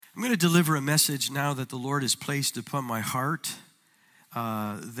I'm going to deliver a message now that the Lord has placed upon my heart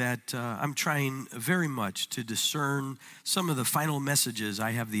that I'm trying very much to discern some of the final messages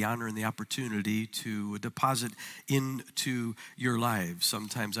I have the honor and the opportunity to deposit into your lives.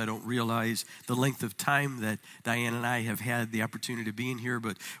 Sometimes I don't realize the length of time that Diane and I have had the opportunity to be in here,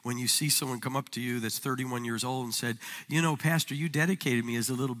 but when you see someone come up to you that's 31 years old and said, you know, Pastor, you dedicated me as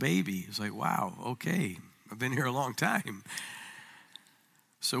a little baby. It's like, wow, okay, I've been here a long time.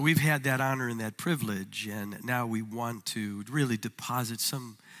 So we've had that honor and that privilege, and now we want to really deposit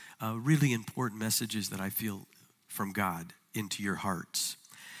some really important messages that I feel from God into your hearts.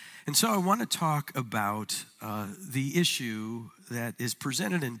 And so I want to talk about the issue that is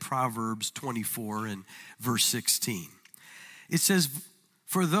presented in Proverbs 24 and verse 16. It says,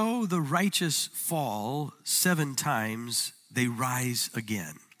 "For though the righteous fall 7 times, they rise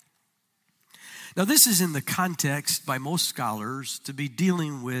again." Now, this is in the context by most scholars to be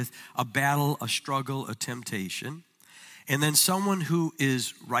dealing with a battle, a struggle, a temptation. And then someone who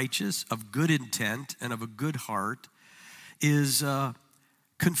is righteous, of good intent, and of a good heart is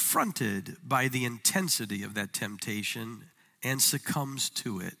confronted by the intensity of that temptation and succumbs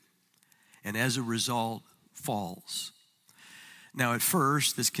to it. And as a result, falls. Now, at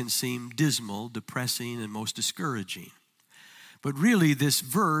first, this can seem dismal, depressing, and most discouraging. But really, this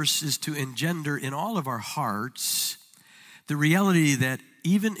verse is to engender in all of our hearts the reality that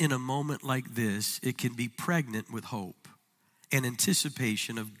even in a moment like this, it can be pregnant with hope and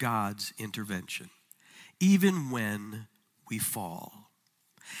anticipation of God's intervention, even when we fall.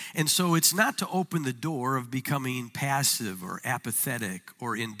 And so it's not to open the door of becoming passive or apathetic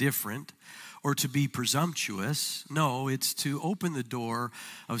or indifferent or to be presumptuous. No, it's to open the door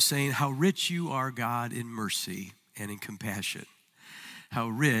of saying how rich you are, God, in mercy and in compassion. How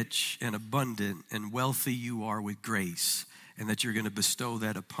rich and abundant and wealthy you are with grace, and that you're going to bestow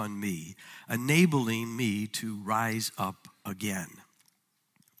that upon me, enabling me to rise up again.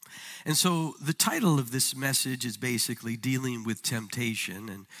 And so the title of this message is basically dealing with temptation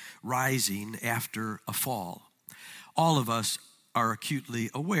and rising after a fall. All of us are acutely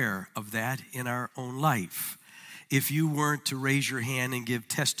aware of that in our own life. If you weren't to raise your hand and give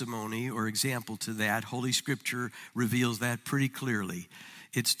testimony or example to that, Holy Scripture reveals that pretty clearly.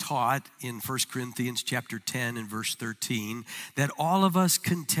 It's taught in 1 Corinthians chapter 10 and verse 13 that all of us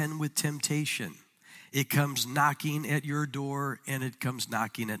contend with temptation. It comes knocking at your door and it comes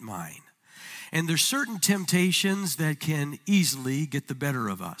knocking at mine. And there's certain temptations that can easily get the better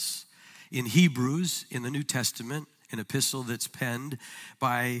of us. In Hebrews, in the New Testament, an epistle that's penned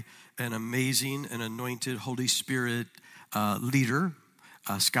by an amazing and anointed Holy Spirit leader.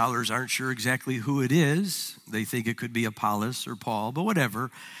 Scholars aren't sure exactly who it is. They think it could be Apollos or Paul, but whatever.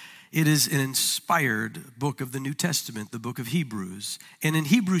 It is an inspired book of the New Testament, the book of Hebrews. And in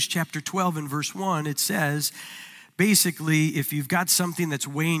Hebrews chapter 12 and verse 1, it says, basically, if you've got something that's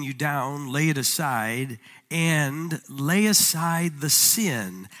weighing you down, lay it aside and lay aside the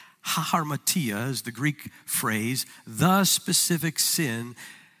sin. Haharmatia is the Greek phrase, the specific sin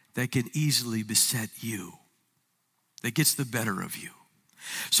that can easily beset you, that gets the better of you.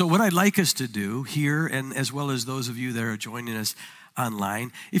 So what I'd like us to do here, and as well as those of you that are joining us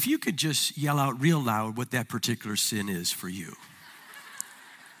online, if you could just yell out real loud what that particular sin is for you.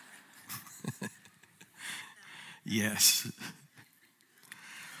 Yes.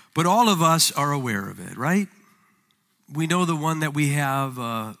 But all of us are aware of it, right? We know the one that we have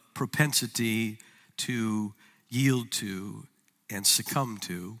a propensity to yield to and succumb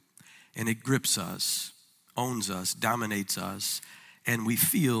to, and it grips us, owns us, dominates us, and we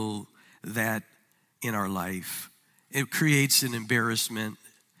feel that in our life. It creates an embarrassment,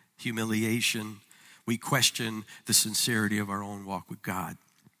 humiliation. We question the sincerity of our own walk with God.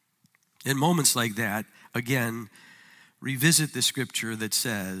 In moments like that, again, revisit the scripture that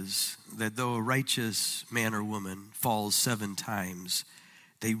says that though a righteous man or woman falls 7 times,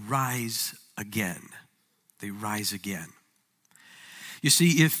 they rise again. They rise again. You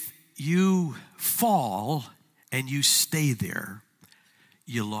see, if you fall and you stay there,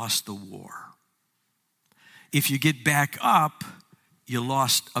 you lost the war. If you get back up, you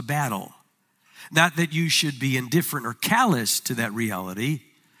lost a battle. Not that you should be indifferent or callous to that reality.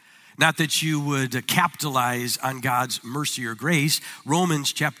 Not that you would capitalize on God's mercy or grace.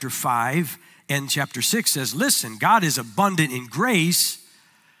 Romans chapter 5 and chapter 6 says, listen, God is abundant in grace,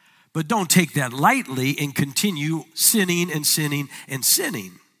 but don't take that lightly and continue sinning and sinning and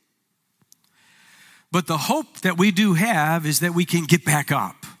sinning. But the hope that we do have is that we can get back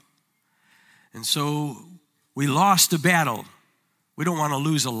up. And so we lost a battle. We don't want to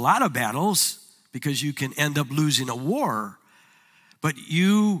lose a lot of battles because you can end up losing a war. But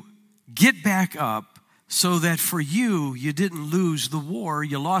you get back up so that for you didn't lose the war.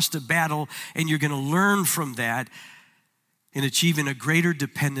 You lost a battle, and you're going to learn from that in achieving a greater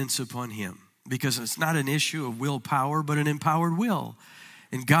dependence upon him. Because it's not an issue of willpower, but an empowered will.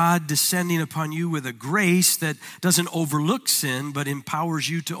 And God descending upon you with a grace that doesn't overlook sin, but empowers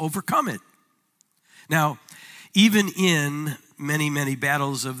you to overcome it. Now, even in many, many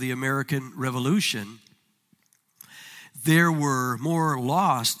battles of the American Revolution, there were more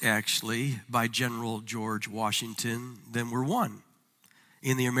lost, actually, by General George Washington than were won.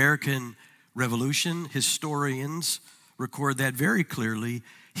 In the American Revolution, historians record that very clearly.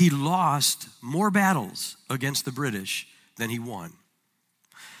 He lost more battles against the British than he won.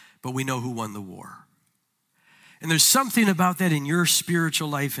 But we know who won the war. And there's something about that in your spiritual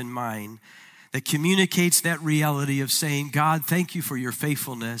life and mine that communicates that reality of saying, God, thank you for your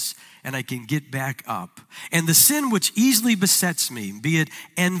faithfulness, and I can get back up. And the sin which easily besets me, be it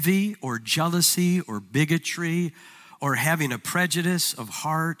envy or jealousy or bigotry or having a prejudice of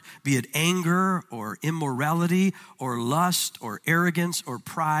heart, be it anger or immorality or lust or arrogance or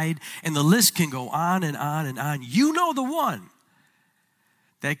pride, and the list can go on and on and on. You know the one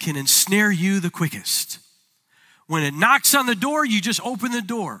that can ensnare you the quickest. When it knocks on the door, you just open the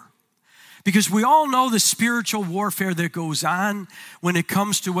door. Because we all know the spiritual warfare that goes on when it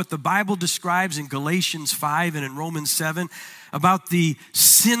comes to what the Bible describes in Galatians 5 and in Romans 7 about the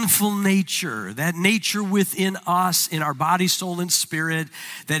sinful nature, that nature within us, in our body, soul, and spirit,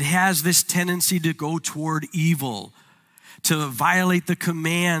 that has this tendency to go toward evil, to violate the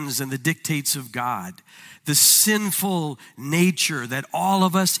commands and the dictates of God. The sinful nature that all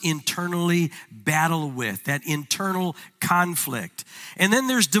of us internally battle with, that internal conflict. And then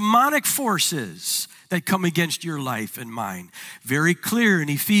there's demonic forces that come against your life and mine. Very clear in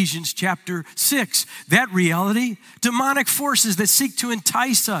Ephesians chapter 6, that reality, demonic forces that seek to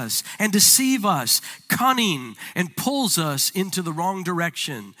entice us and deceive us, cunning, and pulls us into the wrong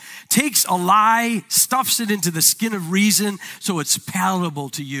direction. Takes a lie, stuffs it into the skin of reason so it's palatable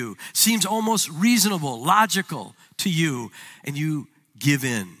to you. Seems almost reasonable, logical to you, and you give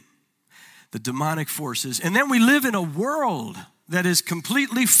in. The demonic forces. And then we live in a world that is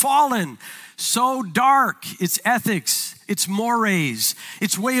completely fallen, so dark. Its ethics, its mores,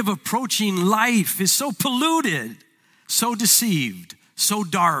 its way of approaching life is so polluted, so deceived, so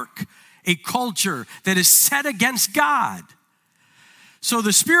dark. A culture that is set against God. So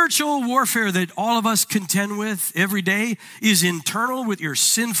the spiritual warfare that all of us contend with every day is internal with your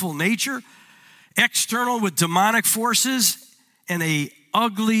sinful nature, external with demonic forces, and a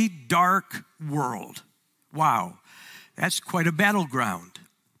ugly, dark world. Wow. That's quite a battleground.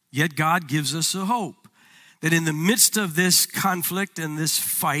 Yet God gives us a hope that in the midst of this conflict and this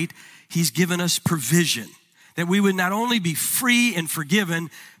fight, he's given us provision, that we would not only be free and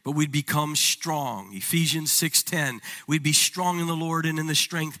forgiven, but we'd become strong. Ephesians 6:10, we'd be strong in the Lord and in the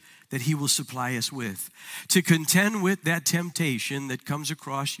strength that he will supply us with. To contend with that temptation that comes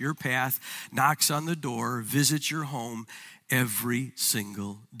across your path, knocks on the door, visits your home every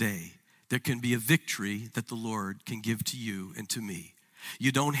single day. There can be a victory that the Lord can give to you and to me.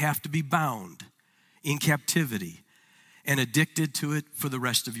 You don't have to be bound in captivity and addicted to it for the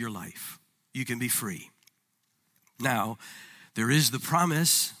rest of your life. You can be free. Now, there is the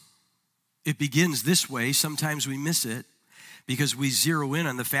promise. It begins this way. Sometimes we miss it because we zero in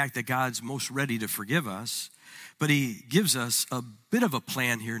on the fact that God's most ready to forgive us. But he gives us a bit of a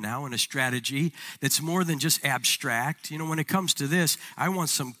plan here now and a strategy that's more than just abstract. You know, when it comes to this, I want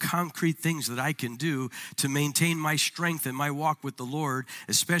some concrete things that I can do to maintain my strength and my walk with the Lord,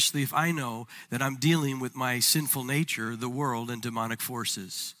 especially if I know that I'm dealing with my sinful nature, the world, and demonic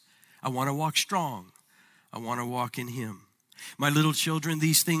forces. I want to walk strong. I want to walk in him. My little children,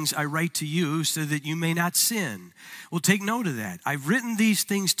 these things I write to you so that you may not sin. Well, take note of that. I've written these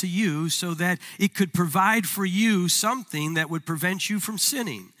things to you so that it could provide for you something that would prevent you from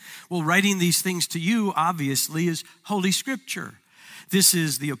sinning. Well, writing these things to you, obviously, is Holy Scripture. This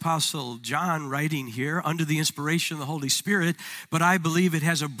is the Apostle John writing here under the inspiration of the Holy Spirit, but I believe it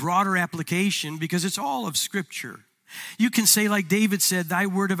has a broader application because it's all of Scripture. You can say like David said, thy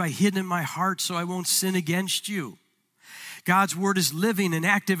word have I hidden in my heart so I won't sin against you. God's word is living and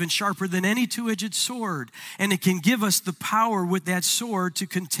active and sharper than any two-edged sword, and it can give us the power with that sword to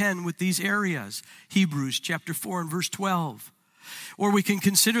contend with these areas. Hebrews chapter 4 and verse 12. Or we can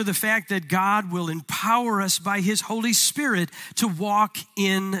consider the fact that God will empower us by his Holy Spirit to walk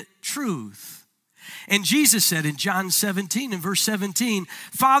in truth. And Jesus said in John 17 and verse 17,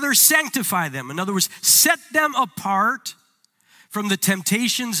 Father, sanctify them. In other words, set them apart from the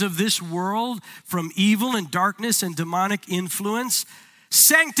temptations of this world, from evil and darkness and demonic influence.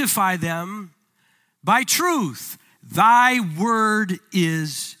 Sanctify them by truth. Thy word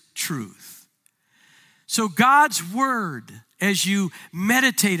is truth. So God's word, as you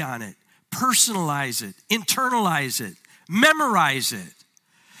meditate on it, personalize it, internalize it, memorize it.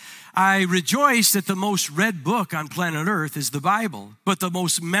 I rejoice that the most read book on planet Earth is the Bible, but the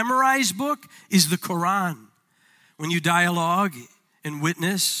most memorized book is the Quran. When you dialogue and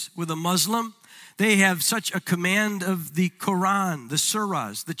witness with a Muslim, they have such a command of the Quran, the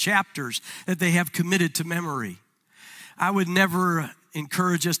surahs, the chapters that they have committed to memory. I would never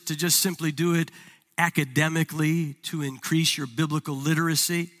encourage us to just simply do it academically to increase your biblical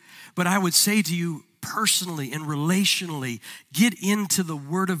literacy, but I would say to you, personally and relationally, get into the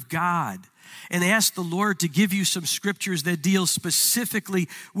Word of God and ask the Lord to give you some scriptures that deal specifically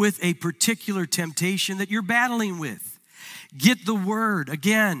with a particular temptation that you're battling with. Get the Word,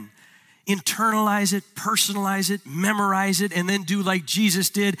 again, internalize it, personalize it, memorize it, and then do like Jesus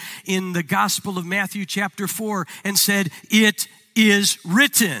did in the Gospel of Matthew chapter 4 and said, "It is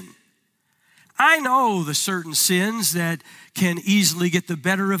written." I know the certain sins that can easily get the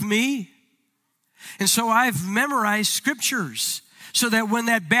better of me. And so I've memorized scriptures so that when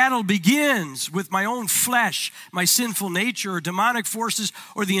that battle begins with my own flesh, my sinful nature, or demonic forces,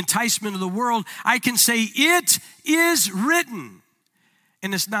 or the enticement of the world, I can say, "It is written."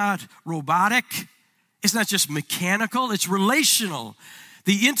 And it's not robotic. It's not just mechanical. It's relational.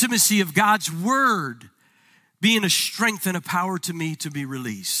 The intimacy of God's word being a strength and a power to me to be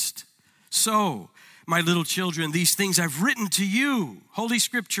released. So, my little children, these things I've written to you, Holy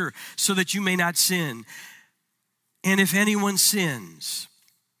Scripture, so that you may not sin. And if anyone sins,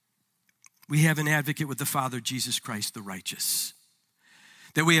 we have an advocate with the Father, Jesus Christ the righteous.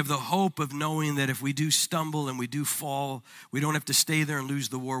 That we have the hope of knowing that if we do stumble and we do fall, we don't have to stay there and lose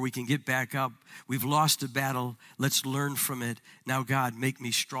the war. We can get back up. We've lost a battle. Let's learn from it. Now, God, make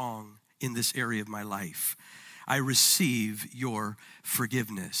me strong in this area of my life. I receive your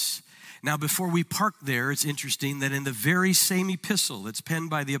forgiveness. Now, before we park there, it's interesting that in the very same epistle that's penned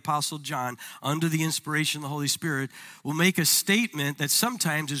by the Apostle John under the inspiration of the Holy Spirit will make a statement that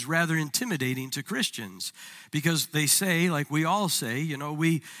sometimes is rather intimidating to Christians because they say, like we all say,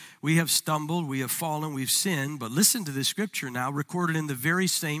 we have stumbled, we have fallen, we've sinned, but listen to this scripture now recorded in the very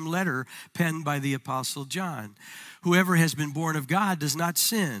same letter penned by the Apostle John. Whoever has been born of God does not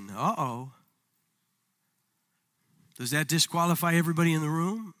sin. Uh-oh. Does that disqualify everybody in the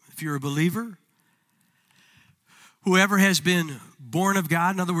room? If you're a believer, whoever has been born of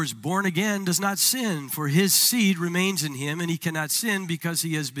God, in other words, born again, does not sin, for his seed remains in him, and he cannot sin because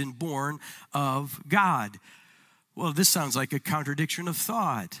he has been born of God. Well, this sounds like a contradiction of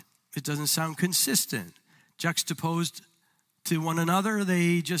thought. It doesn't sound consistent. Juxtaposed to one another,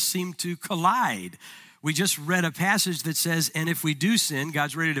 they just seem to collide. We just read a passage that says, and if we do sin,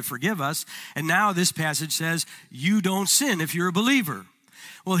 God's ready to forgive us. And now this passage says, you don't sin if you're a believer.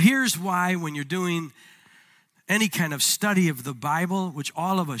 Well, here's why when you're doing any kind of study of the Bible, which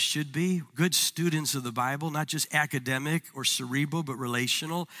all of us should be, good students of the Bible, not just academic or cerebral, but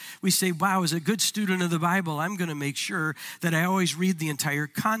relational, we say, wow, as a good student of the Bible, I'm going to make sure that I always read the entire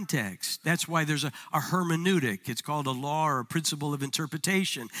context. That's why there's a hermeneutic. It's called a law or a principle of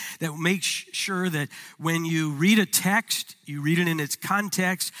interpretation that makes sure that when you read a text, you read it in its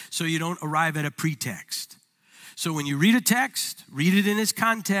context so you don't arrive at a pretext. So when you read a text, read it in its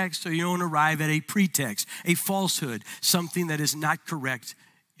context so you don't arrive at a pretext, a falsehood, something that is not correct.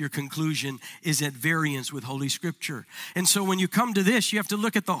 Your conclusion is at variance with Holy Scripture. And so when you come to this, you have to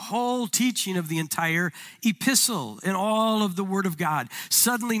look at the whole teaching of the entire epistle and all of the Word of God.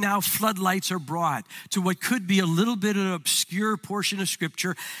 Suddenly now floodlights are brought to what could be a little bit of an obscure portion of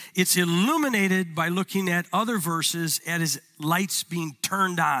Scripture. It's illuminated by looking at other verses as lights being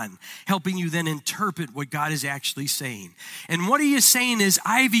turned on, helping you then interpret what God is actually saying. And what he is saying is,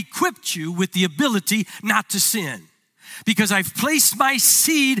 I've equipped you with the ability not to sin, because I've placed my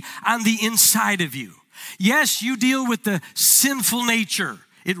seed on the inside of you. Yes, you deal with the sinful nature.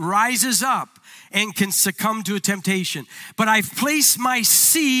 It rises up and can succumb to a temptation. But I've placed my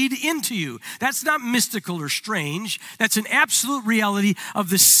seed into you. That's not mystical or strange. That's an absolute reality of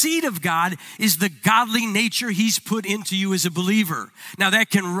the seed of God is the godly nature he's put into you as a believer. Now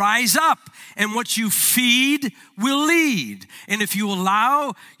that can rise up, and what you feed will lead. And if you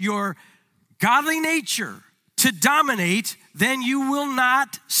allow your godly nature to dominate, then you will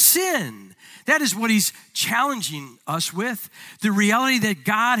not sin. That is what he's challenging us with. The reality that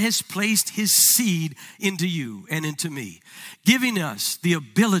God has placed his seed into you and into me, giving us the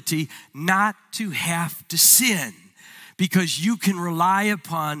ability not to have to sin. because you can rely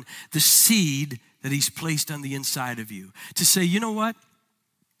upon the seed that he's placed on the inside of you. To say, you know what?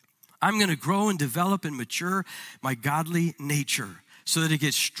 I'm going to grow and develop and mature my godly nature so that it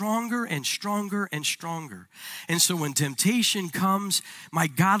gets stronger and stronger and stronger. And so when temptation comes, my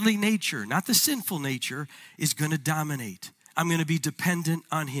godly nature, not the sinful nature, is going to dominate. I'm going to be dependent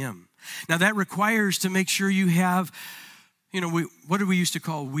on him. Now that requires to make sure you have, what do we used to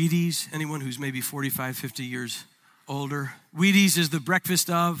call Wheaties? Anyone who's maybe 45, 50 years older? Wheaties is the breakfast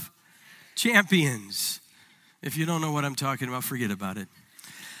of champions. If you don't know what I'm talking about, forget about it.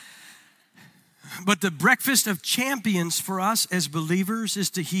 But the breakfast of champions for us as believers is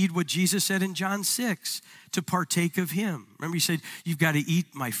to heed what Jesus said in John 6, to partake of him. Remember he said, you've got to eat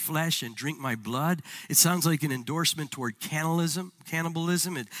my flesh and drink my blood. It sounds like an endorsement toward cannibalism.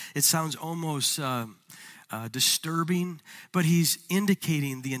 It sounds almost disturbing, but he's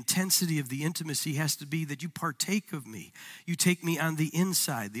indicating the intensity of the intimacy has to be that you partake of me. You take me on the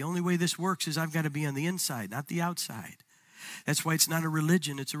inside. The only way this works is I've got to be on the inside, not the outside. That's why it's not a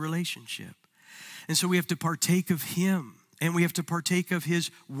religion, it's a relationship. And so we have to partake of him, and we have to partake of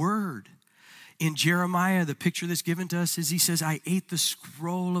his word. In Jeremiah, the picture that's given to us is he says, I ate the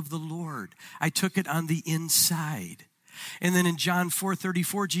scroll of the Lord. I took it on the inside. And then in John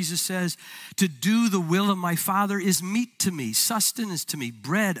 4:34, Jesus says, to do the will of my Father is meat to me, sustenance to me,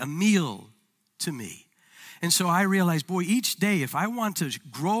 bread, a meal to me. And so I realize, boy, each day, if I want to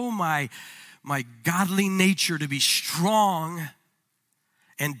grow my godly nature to be strong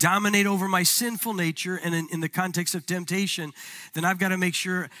and dominate over my sinful nature, and in the context of temptation, then I've got to make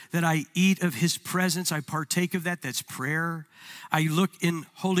sure that I eat of his presence. I partake of that. That's prayer. I look in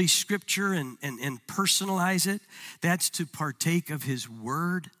Holy Scripture and personalize it. That's to partake of his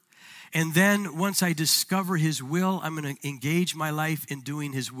word. And then once I discover his will, I'm going to engage my life in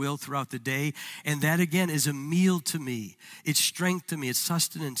doing his will throughout the day. And that again is a meal to me. It's strength to me. It's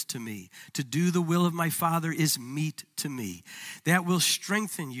sustenance to me. To do the will of my Father is meat to me. That will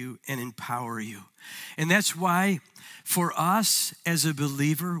strengthen you and empower you. And that's why for us as a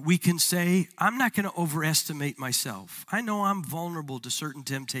believer, we can say, I'm not going to overestimate myself. I know I'm vulnerable to certain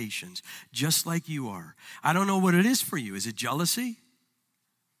temptations, just like you are. I don't know what it is for you. Is it jealousy?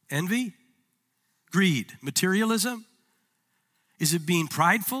 Envy? Greed? Materialism? Is it being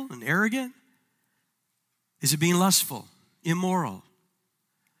prideful and arrogant? Is it being lustful, immoral?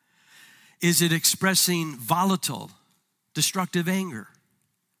 Is it expressing volatile, destructive anger?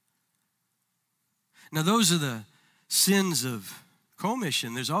 Now, those are the sins of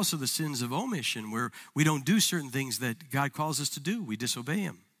commission. There's also the sins of omission, where we don't do certain things that God calls us to do. We disobey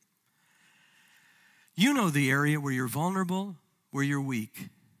him. You know the area where you're vulnerable, where you're weak.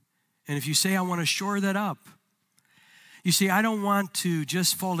 And if you say, I want to shore that up, you see, I don't want to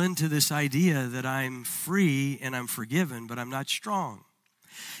just fall into this idea that I'm free and I'm forgiven, but I'm not strong.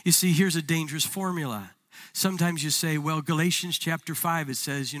 You see, here's a dangerous formula. Sometimes you say, well, Galatians chapter 5, it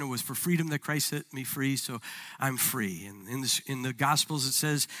says, it was for freedom that Christ set me free, so I'm free. And in the Gospels, it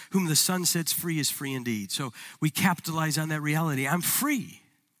says, whom the Son sets free is free indeed. So we capitalize on that reality. I'm free.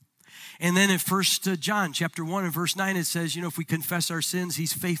 And then in 1 John chapter 1 and verse 9, it says, if we confess our sins,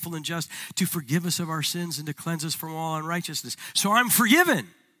 he's faithful and just to forgive us of our sins and to cleanse us from all unrighteousness. So I'm forgiven.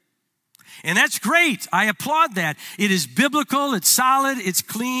 And that's great. I applaud that. It is biblical, it's solid, it's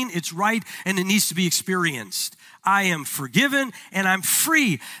clean, it's right, and it needs to be experienced. I am forgiven and I'm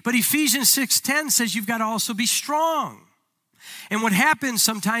free. But Ephesians 6:10 says you've got to also be strong. And what happens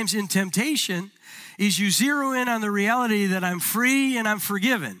sometimes in temptation is you zero in on the reality that I'm free and I'm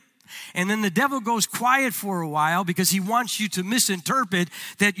forgiven. And then the devil goes quiet for a while because he wants you to misinterpret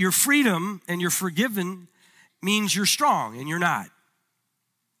that your freedom and you're forgiven means you're strong, and you're not.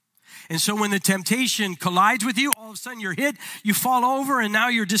 And so when the temptation collides with you, all of a sudden you're hit, you fall over, and now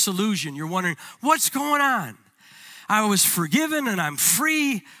you're disillusioned. You're wondering, what's going on? I was forgiven and I'm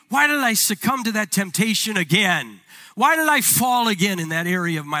free. Why did I succumb to that temptation again? Why did I fall again in that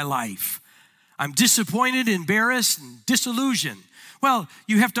area of my life? I'm disappointed, embarrassed, and disillusioned. Well,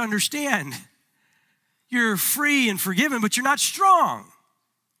 you have to understand, you're free and forgiven, but you're not strong.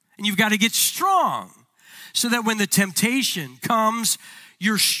 And you've got to get strong so that when the temptation comes,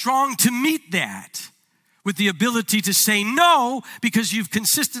 you're strong to meet that with the ability to say no because you've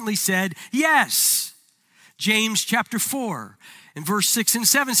consistently said yes. James chapter 4 and verse 6 and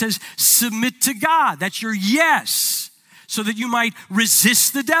 7 says, submit to God. That's your yes, so that you might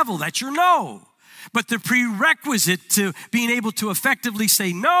resist the devil. That's your no. But the prerequisite to being able to effectively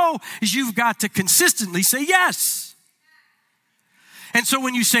say no is you've got to consistently say yes. And so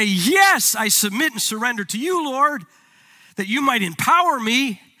when you say, yes, I submit and surrender to you, Lord, that you might empower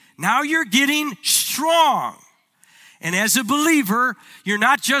me, now you're getting strong. And as a believer, you're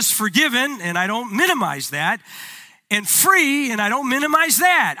not just forgiven, and I don't minimize that, and free, and I don't minimize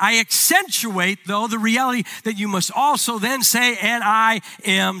that. I accentuate, though, the reality that you must also then say, and I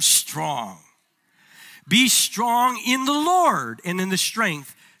am strong. Be strong in the Lord and in the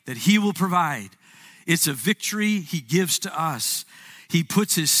strength that he will provide. It's a victory he gives to us. He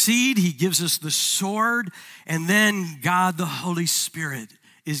puts his seed, he gives us the sword, and then God the Holy Spirit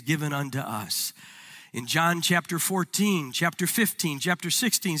is given unto us. In John chapter 14, chapter 15, chapter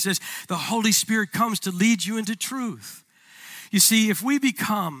 16, it says, the Holy Spirit comes to lead you into truth. You see, if we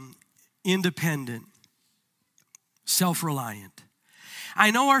become independent, self-reliant,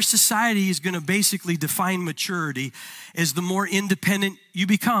 I know our society is going to basically define maturity as the more independent you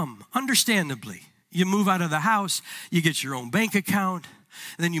become, understandably. You move out of the house, you get your own bank account,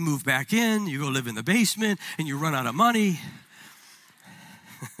 and then you move back in, you go live in the basement, and you run out of money.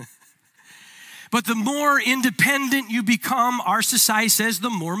 But the more independent you become, our society says, the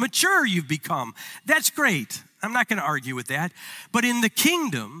more mature you've become. That's great. I'm not going to argue with that. But in the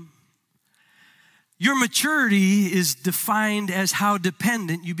kingdom, your maturity is defined as how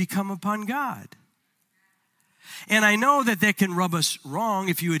dependent you become upon God. And I know that can rub us wrong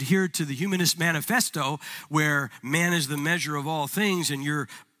if you adhere to the Humanist Manifesto, where man is the measure of all things and you're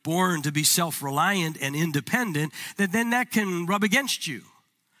born to be self-reliant and independent, that can rub against you.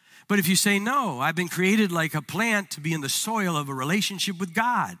 But if you say, no, I've been created like a plant to be in the soil of a relationship with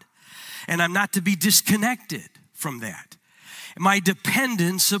God, and I'm not to be disconnected from that. My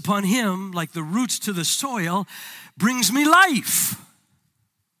dependence upon him, like the roots to the soil, brings me life.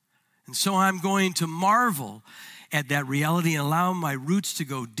 And so I'm going to marvel at that reality and allow my roots to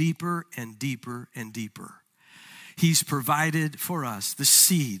go deeper and deeper and deeper. He's provided for us the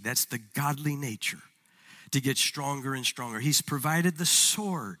seed, that's the godly nature, to get stronger and stronger. He's provided the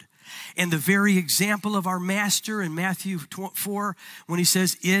sword and the very example of our master in Matthew 4 when he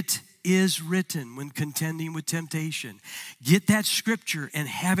says, it is written when contending with temptation. Get that scripture and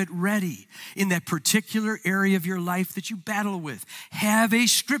have it ready in that particular area of your life that you battle with. Have a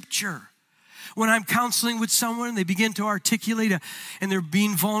scripture. When I'm counseling with someone, they begin to articulate and they're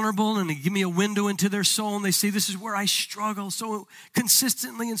being vulnerable and they give me a window into their soul and they say, this is where I struggle so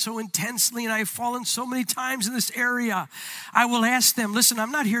consistently and so intensely and I've fallen so many times in this area. I will ask them, listen,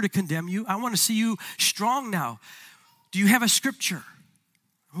 I'm not here to condemn you. I want to see you strong now. Do you have a scripture?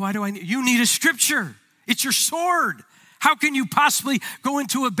 Why do I need? You need a scripture. It's your sword. How can you possibly go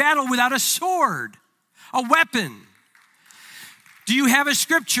into a battle without a sword, a weapon? Do you have a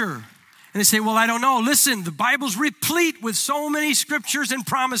scripture? And they say, well, I don't know. Listen, the Bible's replete with so many scriptures and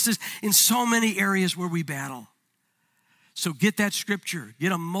promises in so many areas where we battle. So get that scripture.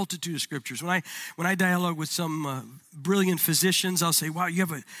 Get a multitude of scriptures. When I dialogue with some brilliant physicians, I'll say, wow, you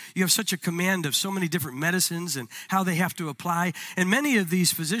have such a command of so many different medicines and how they have to apply. And many of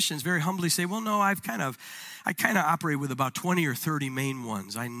these physicians very humbly say, well, no, I kind of operate with about 20 or 30 main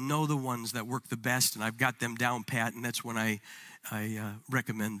ones. I know the ones that work the best, and I've got them down pat, and that's when I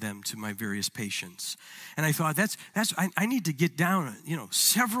recommend them to my various patients. And I thought, I need to get down,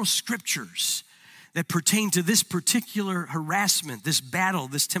 several scriptures that pertain to this particular harassment, this battle,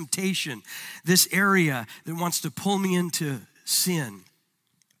 this temptation, this area that wants to pull me into sin.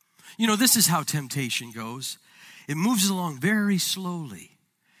 This is how temptation goes. It moves along very slowly.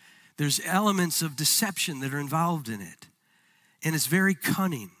 There's elements of deception that are involved in it. And it's very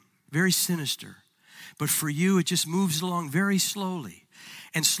cunning, very sinister. But for you, it just moves along very slowly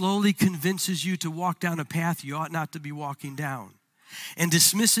and slowly convinces you to walk down a path you ought not to be walking down and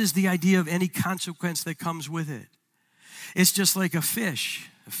dismisses the idea of any consequence that comes with it. It's just like a fish.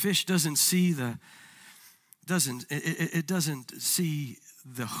 A fish doesn't see the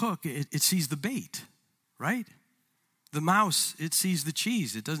hook, it sees the bait, right? The mouse, it sees the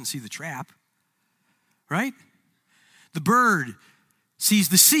cheese, it doesn't see the trap, right? The bird sees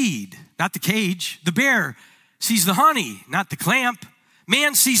the seed, not the cage. The bear sees the honey, not the clamp.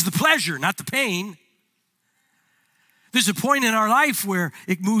 Man sees the pleasure, not the pain. There's a point in our life where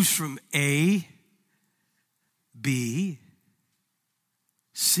it moves from A, B,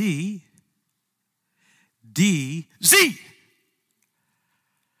 C, D, Z.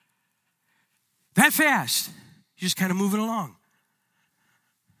 That fast. You're just kind of moving along.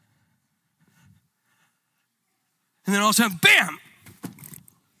 And then all of a sudden, bam!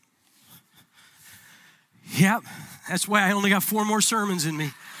 Yep, that's why I only got 4 more sermons in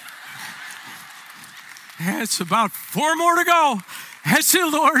me. It's about 4 more to go. That's it,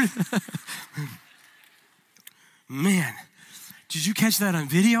 Lord. Man, did you catch that on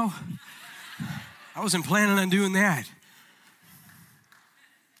video? I wasn't planning on doing that.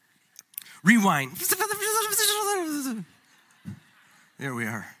 Rewind. There we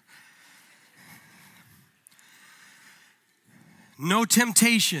are. No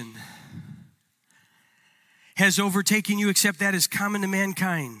temptation has overtaken you except that is common to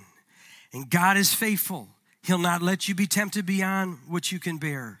mankind. And God is faithful. He'll not let you be tempted beyond what you can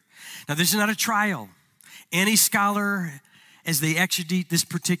bear. Now, this is not a trial. Any scholar, as they exegete this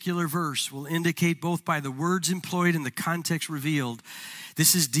particular verse, will indicate both by the words employed and the context revealed,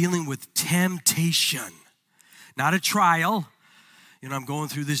 this is dealing with temptation, not a trial. I'm going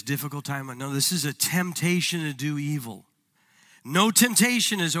through this difficult time. No, this is a temptation to do evil. No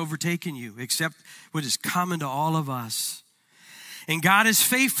temptation has overtaken you except what is common to all of us. And God is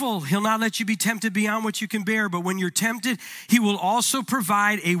faithful. He'll not let you be tempted beyond what you can bear. But when you're tempted, he will also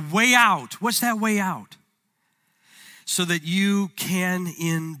provide a way out. What's that way out? So that you can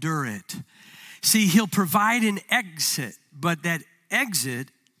endure it. See, he'll provide an exit, but that exit,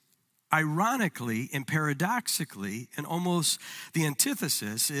 ironically and paradoxically, and almost the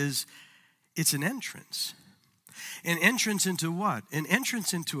antithesis is it's an entrance. An entrance into what? An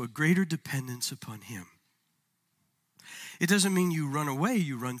entrance into a greater dependence upon him. It doesn't mean you run away,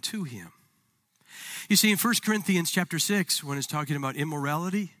 you run to him. You see, in 1 Corinthians chapter 6, when it's talking about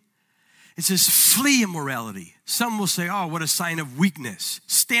immorality, it says, flee immorality. Some will say, oh, what a sign of weakness.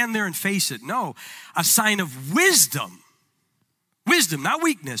 Stand there and face it. No, a sign of wisdom. Wisdom, not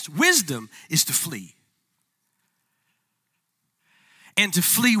weakness. Wisdom is to flee. And to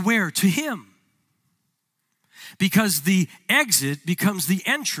flee where? To him. Because the exit becomes the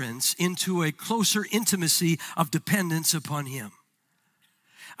entrance into a closer intimacy of dependence upon him.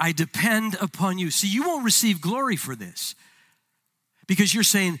 I depend upon you. See, you won't receive glory for this. Because you're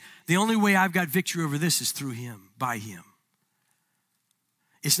saying, the only way I've got victory over this is through him, by him.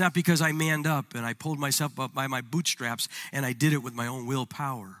 It's not because I manned up and I pulled myself up by my bootstraps and I did it with my own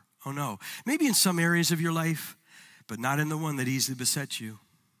willpower. Oh no. Maybe in some areas of your life, but not in the one that easily besets you.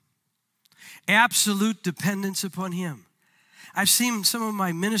 Absolute dependence upon him. I've seen some of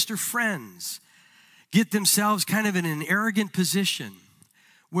my minister friends get themselves kind of in an arrogant position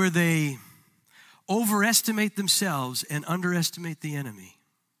where they overestimate themselves and underestimate the enemy.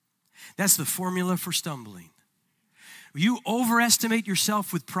 That's the formula for stumbling. You overestimate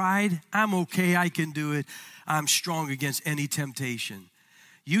yourself with pride. I'm okay, I can do it. I'm strong against any temptation.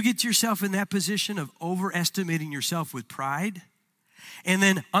 You get yourself in that position of overestimating yourself with pride and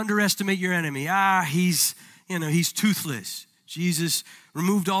then underestimate your enemy. He's toothless. Jesus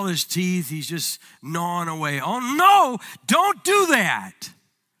removed all his teeth. He's just gnawing away. Oh no, don't do that.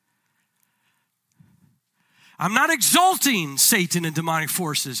 I'm not exalting Satan and demonic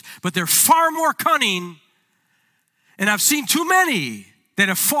forces, but they're far more cunning. And I've seen too many that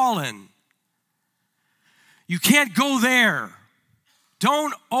have fallen. You can't go there.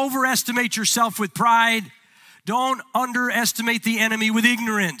 Don't overestimate yourself with pride. Don't underestimate the enemy with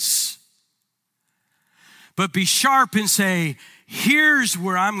ignorance. But be sharp and say, here's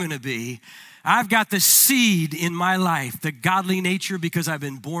where I'm going to be. I've got the seed in my life, the godly nature, because I've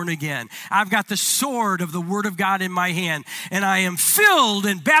been born again. I've got the sword of the word of God in my hand, and I am filled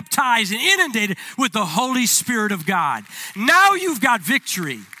and baptized and inundated with the Holy Spirit of God. Now you've got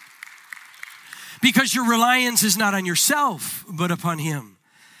victory because your reliance is not on yourself, but upon him.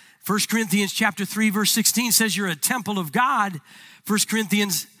 1 Corinthians chapter 3, verse 16 says you're a temple of God. 1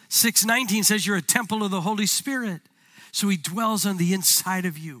 Corinthians 6:19 says you're a temple of the Holy Spirit. So he dwells on the inside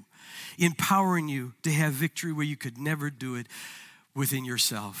of you, empowering you to have victory where you could never do it within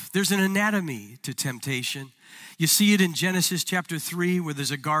yourself. There's an anatomy to temptation. You see it in Genesis chapter 3 where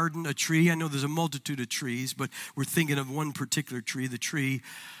there's a garden, a tree. I know there's a multitude of trees, but we're thinking of one particular tree, the tree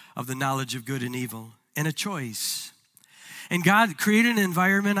of the knowledge of good and evil, and a choice. And God created an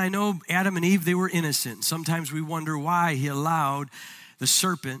environment. I know Adam and Eve, they were innocent. Sometimes we wonder why he allowed the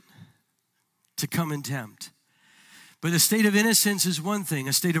serpent to come and tempt. But a state of innocence is one thing.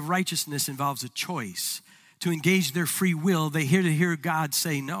 A state of righteousness involves a choice. To engage their free will, they hear God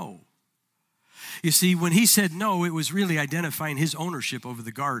say no. You see, when he said no, it was really identifying his ownership over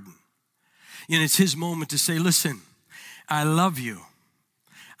the garden. And it's his moment to say, listen, I love you.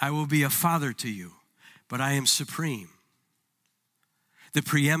 I will be a father to you, but I am supreme. The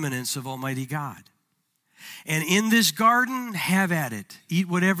preeminence of Almighty God. And in this garden, have at it. Eat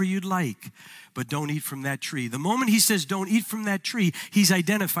whatever you'd like, but don't eat from that tree. The moment he says don't eat from that tree, he's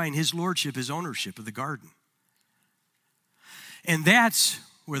identifying his lordship, his ownership of the garden. And that's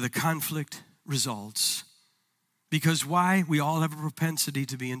where the conflict results. Because why? We all have a propensity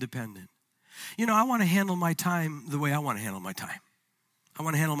to be independent. I want to handle my time the way I want to handle my time. I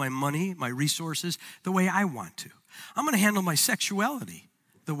want to handle my money, my resources, the way I want to. I'm going to handle my sexuality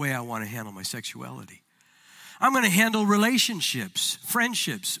the way I want to handle my sexuality. I'm going to handle relationships,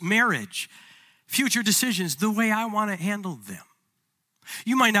 friendships, marriage, future decisions the way I want to handle them.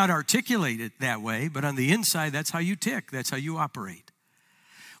 You might not articulate it that way, but on the inside, that's how you tick. That's how you operate.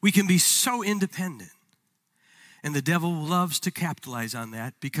 We can be so independent. And the devil loves to capitalize on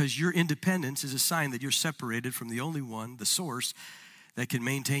that because your independence is a sign that you're separated from the only one, the source, that can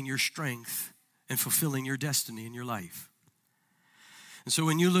maintain your strength and fulfilling your destiny in your life. And so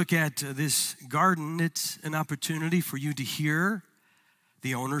when you look at this garden, it's an opportunity for you to hear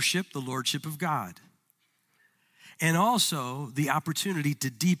the ownership, the lordship of God. And also the opportunity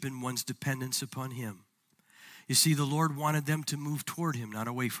to deepen one's dependence upon him. You see, the Lord wanted them to move toward him, not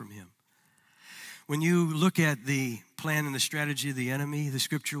away from him. When you look at the plan and the strategy of the enemy, the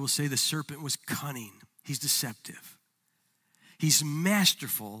scripture will say the serpent was cunning. He's deceptive. He's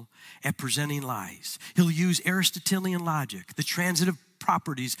masterful at presenting lies. He'll use Aristotelian logic, the transitive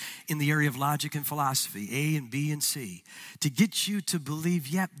properties in the area of logic and philosophy, A and B and C, to get you to believe,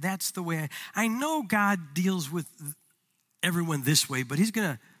 yep, that's the way. I know God deals with everyone this way, but he's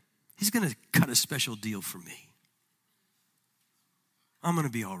gonna cut a special deal for me. I'm gonna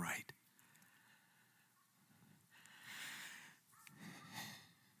be all right.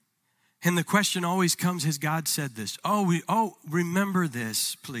 And the question always comes, has God said this? Remember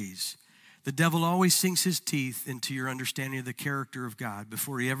this, please. The devil always sinks his teeth into your understanding of the character of God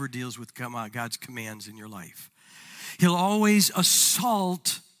before he ever deals with God's commands in your life. He'll always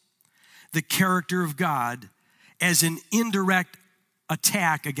assault the character of God as an indirect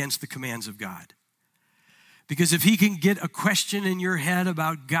attack against the commands of God. Because if he can get a question in your head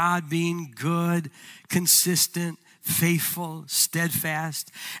about God being good, consistent, faithful,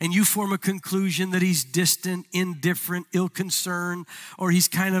 steadfast, and you form a conclusion that he's distant, indifferent, ill-concerned, or he's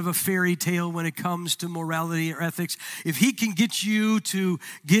kind of a fairy tale when it comes to morality or ethics, if he can get you to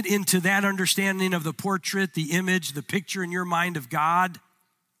get into that understanding of the portrait, the image, the picture in your mind of God,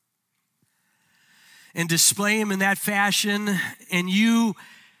 and display him in that fashion, and you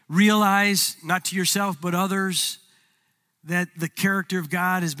realize, not to yourself but others, that the character of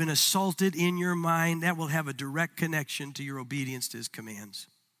God has been assaulted in your mind, that will have a direct connection to your obedience to his commands.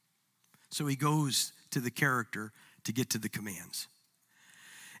 So he goes to the character to get to the commands.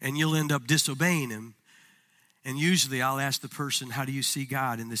 And you'll end up disobeying him. And usually I'll ask the person, how do you see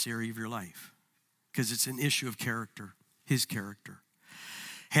God in this area of your life? Because it's an issue of character, his character.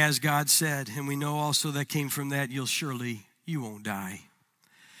 Has God said, and we know also that came from that, you won't die.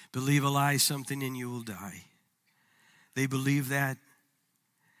 Believe a lie, something, and you will die. They believe that,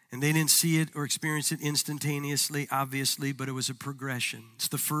 and they didn't see it or experience it instantaneously, obviously, but it was a progression. It's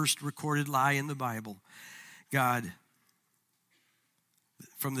the first recorded lie in the Bible. God,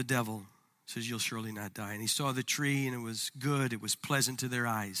 from the devil, says, you'll surely not die. And he saw the tree, and it was good. It was pleasant to their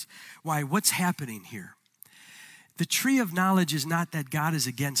eyes. Why? What's happening here? The tree of knowledge is not that God is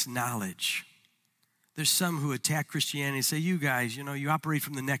against knowledge. There's some who attack Christianity and say, you guys, you operate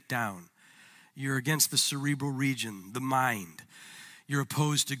from the neck down. You're against the cerebral region, the mind. You're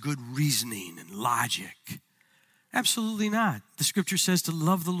opposed to good reasoning and logic. Absolutely not. The scripture says to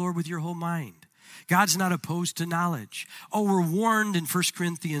love the Lord with your whole mind. God's not opposed to knowledge. We're warned in 1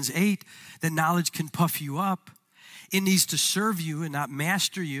 Corinthians 8 that knowledge can puff you up. It needs to serve you and not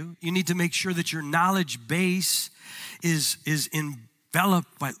master you. You need to make sure that your knowledge base is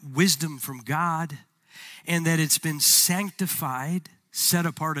enveloped by wisdom from God and that it's been sanctified, set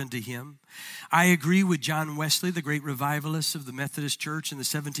apart unto him. I agree with John Wesley, the great revivalist of the Methodist Church in the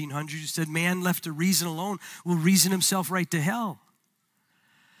 1700s, who said, man left to reason alone will reason himself right to hell.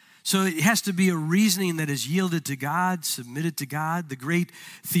 So it has to be a reasoning that is yielded to God, submitted to God. The great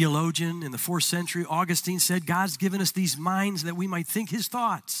theologian in the 4th century, Augustine, said, God's given us these minds that we might think his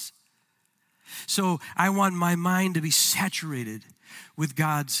thoughts. So I want my mind to be saturated with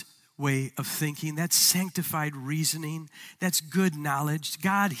God's way of thinking. That's sanctified reasoning. That's good knowledge.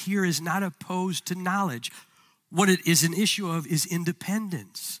 God here is not opposed to knowledge. What it is an issue of is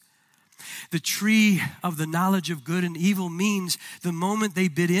independence. The tree of the knowledge of good and evil means the moment they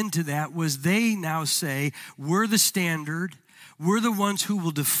bit into that was they now say, we're the standard. We're the ones who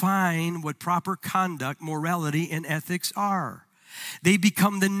will define what proper conduct, morality, and ethics are. They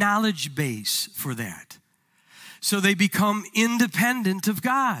become the knowledge base for that. So they become independent of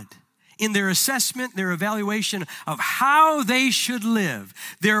God in their assessment, their evaluation of how they should live.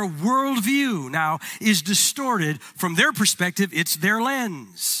 Their worldview now is distorted. From their perspective, it's their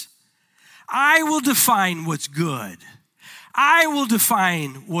lens. I will define what's good. I will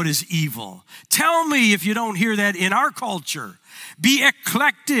define what is evil. Tell me if you don't hear that in our culture. Be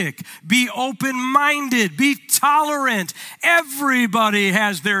eclectic. Be open-minded. Be tolerant. Everybody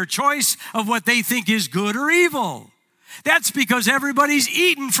has their choice of what they think is good or evil. That's because everybody's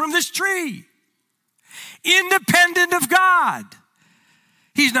eaten from this tree. Independent of God.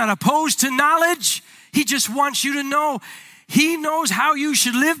 He's not opposed to knowledge. He just wants you to know. He knows how you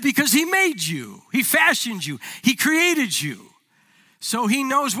should live because he made you. He fashioned you. He created you. So he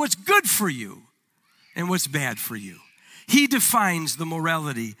knows what's good for you and what's bad for you. He defines the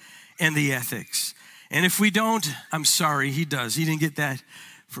morality and the ethics. And if we don't, I'm sorry, he does. He didn't get that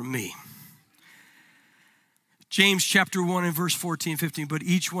from me. James chapter 1 and verse 14, 15, but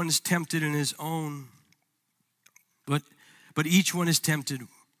each one is tempted in his own, but each one is tempted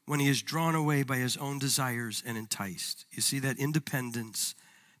when he is drawn away by his own desires and enticed. You see that independence,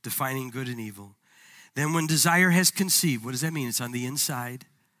 defining good and evil. Then when desire has conceived, what does that mean? It's on the inside.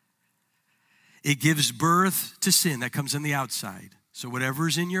 It gives birth to sin. That comes on the outside. So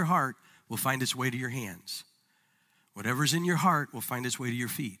whatever's in your heart will find its way to your hands. Whatever's in your heart will find its way to your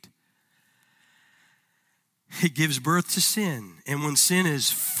feet. It gives birth to sin. And when sin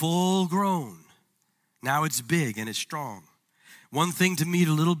is full grown, now it's big and it's strong. One thing to meet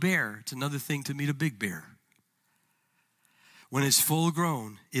a little bear, it's another thing to meet a big bear. When it's full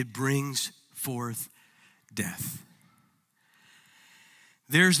grown, it brings forth death.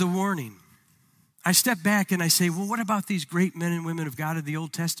 There's the warning. I step back and I say, well, what about these great men and women of God of the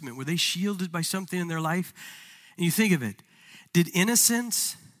Old Testament? Were they shielded by something in their life? And you think of it. Did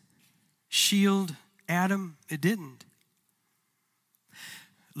innocence shield Adam? It didn't.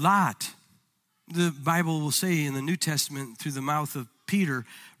 Lot, the Bible will say in the New Testament through the mouth of Peter,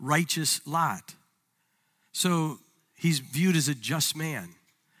 righteous Lot. So he's viewed as a just man.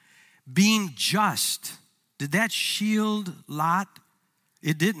 Being just, did that shield Lot?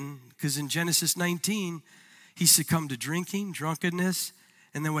 It didn't, because in Genesis 19, he succumbed to drinking, drunkenness,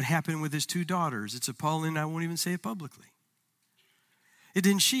 and then what happened with his two daughters. It's appalling, I won't even say it publicly. It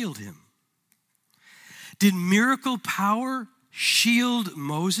didn't shield him. Did miracle power shield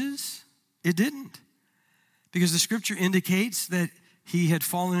Moses? It didn't. Because the scripture indicates that he had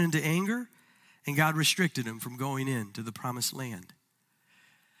fallen into anger and God restricted him from going into the promised land.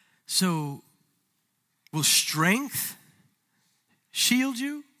 So, will strength shield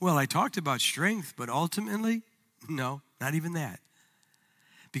you? Well, I talked about strength, but ultimately, no, not even that.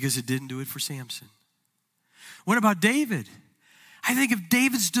 Because it didn't do it for Samson. What about David? I think of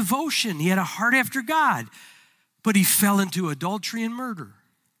David's devotion. He had a heart after God, but he fell into adultery and murder.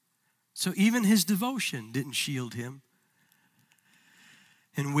 So even his devotion didn't shield him.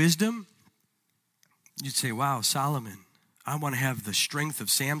 And wisdom, you'd say, wow, Solomon, I want to have the strength of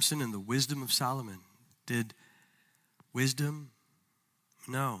Samson and the wisdom of Solomon. Did wisdom?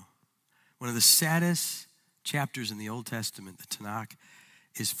 No. One of the saddest chapters in the Old Testament, the Tanakh,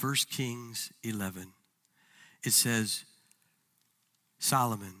 is 1 Kings 11. It says,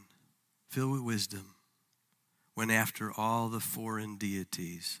 Solomon, filled with wisdom, went after all the foreign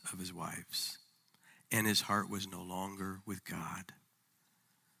deities of his wives, and his heart was no longer with God.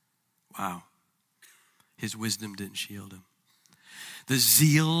 Wow. His wisdom didn't shield him. The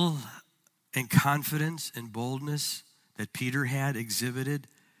zeal and confidence and boldness that Peter had exhibited,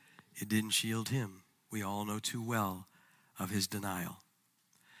 it didn't shield him. We all know too well of his denial.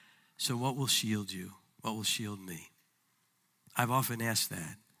 So what will shield you? What will shield me? I've often asked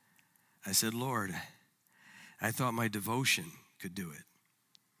that. I said, Lord, I thought my devotion could do it.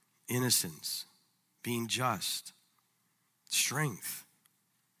 Innocence, being just, strength,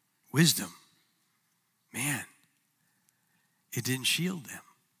 wisdom. Man, it didn't shield them.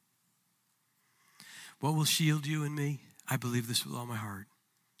 What will shield you and me? I believe this with all my heart.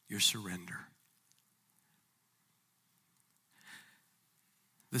 Your surrender.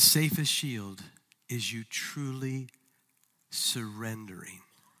 The safest shield is you truly surrendering.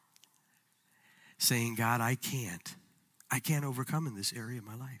 Saying, God, I can't overcome in this area of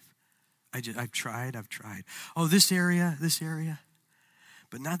my life. I've tried. Oh, this area,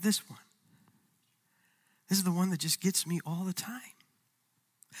 but not this one. This is the one that just gets me all the time.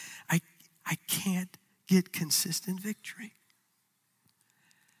 I can't get consistent victory.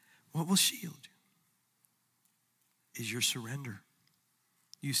 What will shield you is your surrender.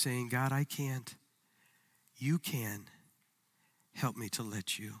 You saying, God, I can't. You can. Help me to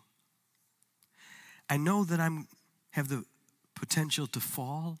let you. I know that I have the potential to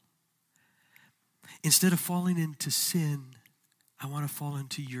fall. Instead of falling into sin, I want to fall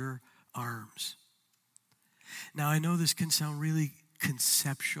into your arms. Now, I know this can sound really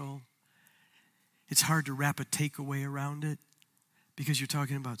conceptual. It's hard to wrap a takeaway around it because you're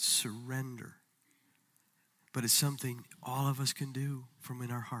talking about surrender. but it's something all of us can do from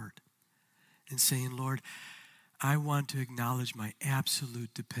in our heart. And saying, Lord, I want to acknowledge my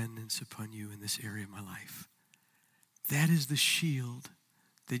absolute dependence upon you in this area of my life. That is the shield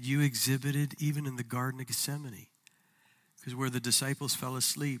that you exhibited even in the Garden of Gethsemane. Because where the disciples fell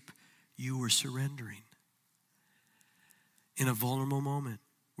asleep, you were surrendering. In a vulnerable moment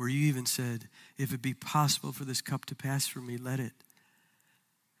where you even said, if it be possible for this cup to pass from me, let it.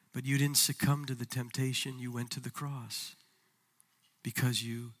 But you didn't succumb to the temptation. You went to the cross because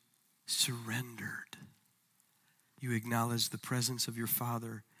you surrendered. You acknowledged the presence of your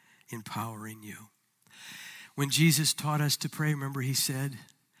Father empowering you. When Jesus taught us to pray, remember he said,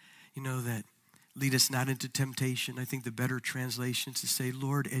 that lead us not into temptation. I think the better translation is to say,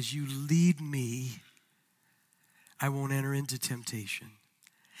 Lord, as you lead me, I won't enter into temptation.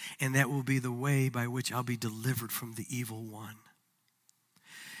 And that will be the way by which I'll be delivered from the evil one.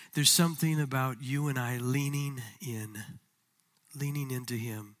 There's something about you and I leaning into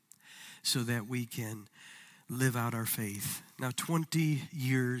him so that we can live out our faith. Now, 20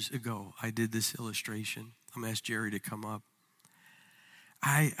 years ago, I did this illustration. I'm going to ask Jerry to come up.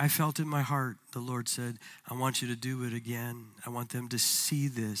 I felt in my heart, the Lord said, I want you to do it again. I want them to see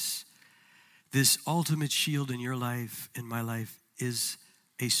this. This ultimate shield in your life, in my life, is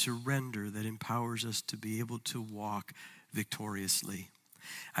a surrender that empowers us to be able to walk victoriously.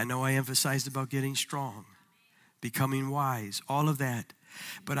 I know I emphasized about getting strong, becoming wise, all of that.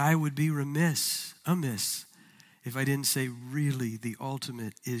 But I would be amiss, if I didn't say really the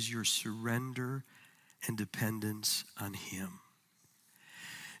ultimate is your surrender and dependence on him.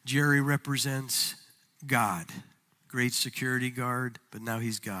 Jerry represents God, great security guard, but now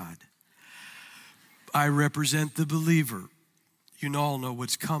he's God. I represent the believer. You all know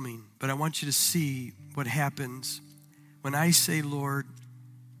what's coming, but I want you to see what happens when I say, Lord,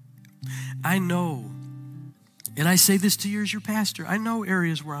 I know, and I say this to you as your pastor, I know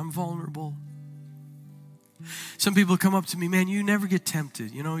areas where I'm vulnerable. Some people come up to me, man, you never get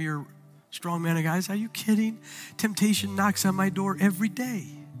tempted. You're a strong man of God. Are you kidding? Temptation knocks on my door every day.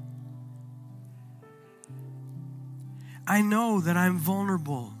 I know that I'm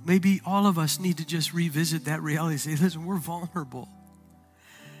vulnerable. Maybe all of us need to just revisit that reality and say, listen, we're vulnerable.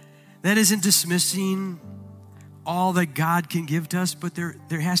 That isn't dismissing all that God can give to us, but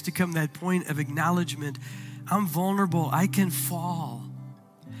there has to come that point of acknowledgement. I'm vulnerable. I can fall.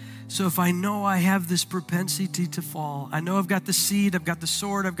 So if I know I have this propensity to fall, I know I've got the seed, I've got the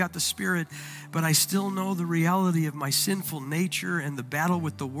sword, I've got the spirit, but I still know the reality of my sinful nature and the battle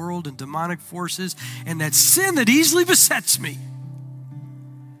with the world and demonic forces and that sin that easily besets me.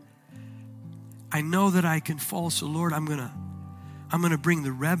 I know that I can fall, so Lord, I'm gonna bring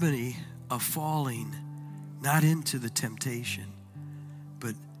the remedy of falling not into the temptation,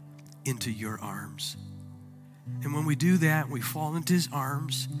 but into your arms. And when we do that, we fall into his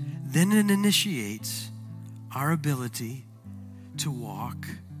arms, then it initiates our ability to walk.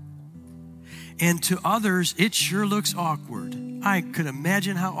 And to others, it sure looks awkward. I could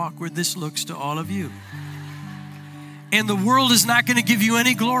imagine how awkward this looks to all of you. And the world is not going to give you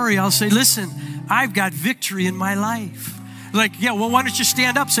any glory. I'll say, listen, I've got victory in my life. Like, yeah, well, why don't you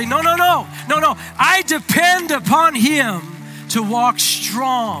stand up? Say, no. I depend upon him to walk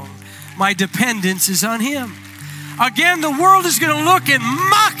strong. My dependence is on him. Again, the world is going to look and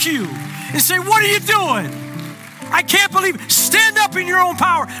mock you and say, what are you doing? I can't believe it. Stand up in your own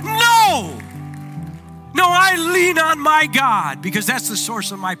power. No, I lean on my God because that's the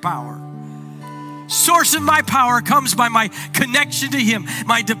source of my power. Source of my power comes by my connection to him,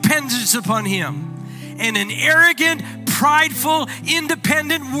 my dependence upon him. In an arrogant, prideful,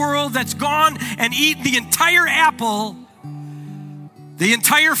 independent world that's gone and eaten the entire apple, the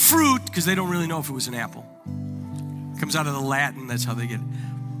entire fruit, because they don't really know if it was an apple. It comes out of the Latin, that's how they get it.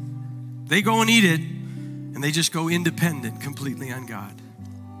 They go and eat it, and they just go independent completely on God.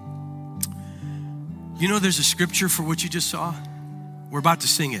 There's a scripture for what you just saw? We're about to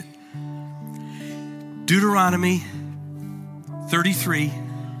sing it. Deuteronomy 33,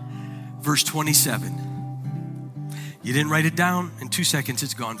 verse 27. You didn't write it down. In 2 seconds,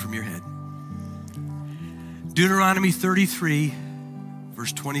 it's gone from your head. Deuteronomy 33,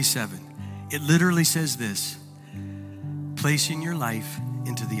 verse 27. It literally says this: placing your life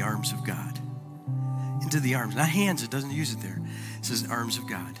into the arms of God. Into the arms, not hands, it doesn't use it there. It says arms of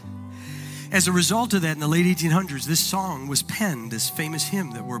God. As a result of that, in the late 1800s, this song was penned, this famous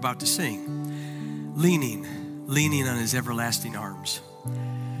hymn that we're about to sing, leaning on his everlasting arms.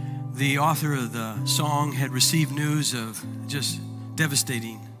 The author of the song had received news of just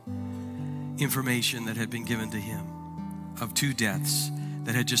devastating information that had been given to him of 2 deaths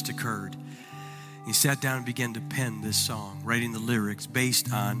that had just occurred. He sat down and began to pen this song, writing the lyrics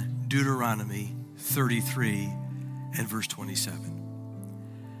based on Deuteronomy 33 and verse 27.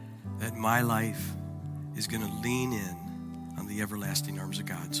 That my life is going to lean in on the everlasting arms of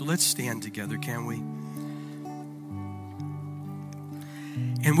God. So let's stand together, can we?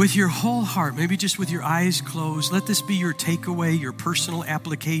 And with your whole heart, maybe just with your eyes closed, let this be your takeaway, your personal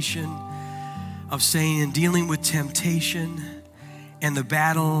application of saying, in dealing with temptation and the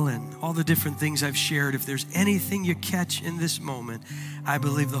battle and all the different things I've shared, if there's anything you catch in this moment, I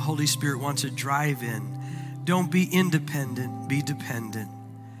believe the Holy Spirit wants to drive in. Don't be independent, be dependent.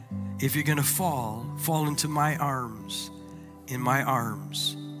 If you're going to fall into my arms, in my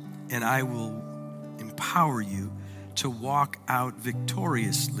arms, and I will empower you to walk out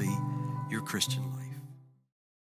victoriously your Christian life.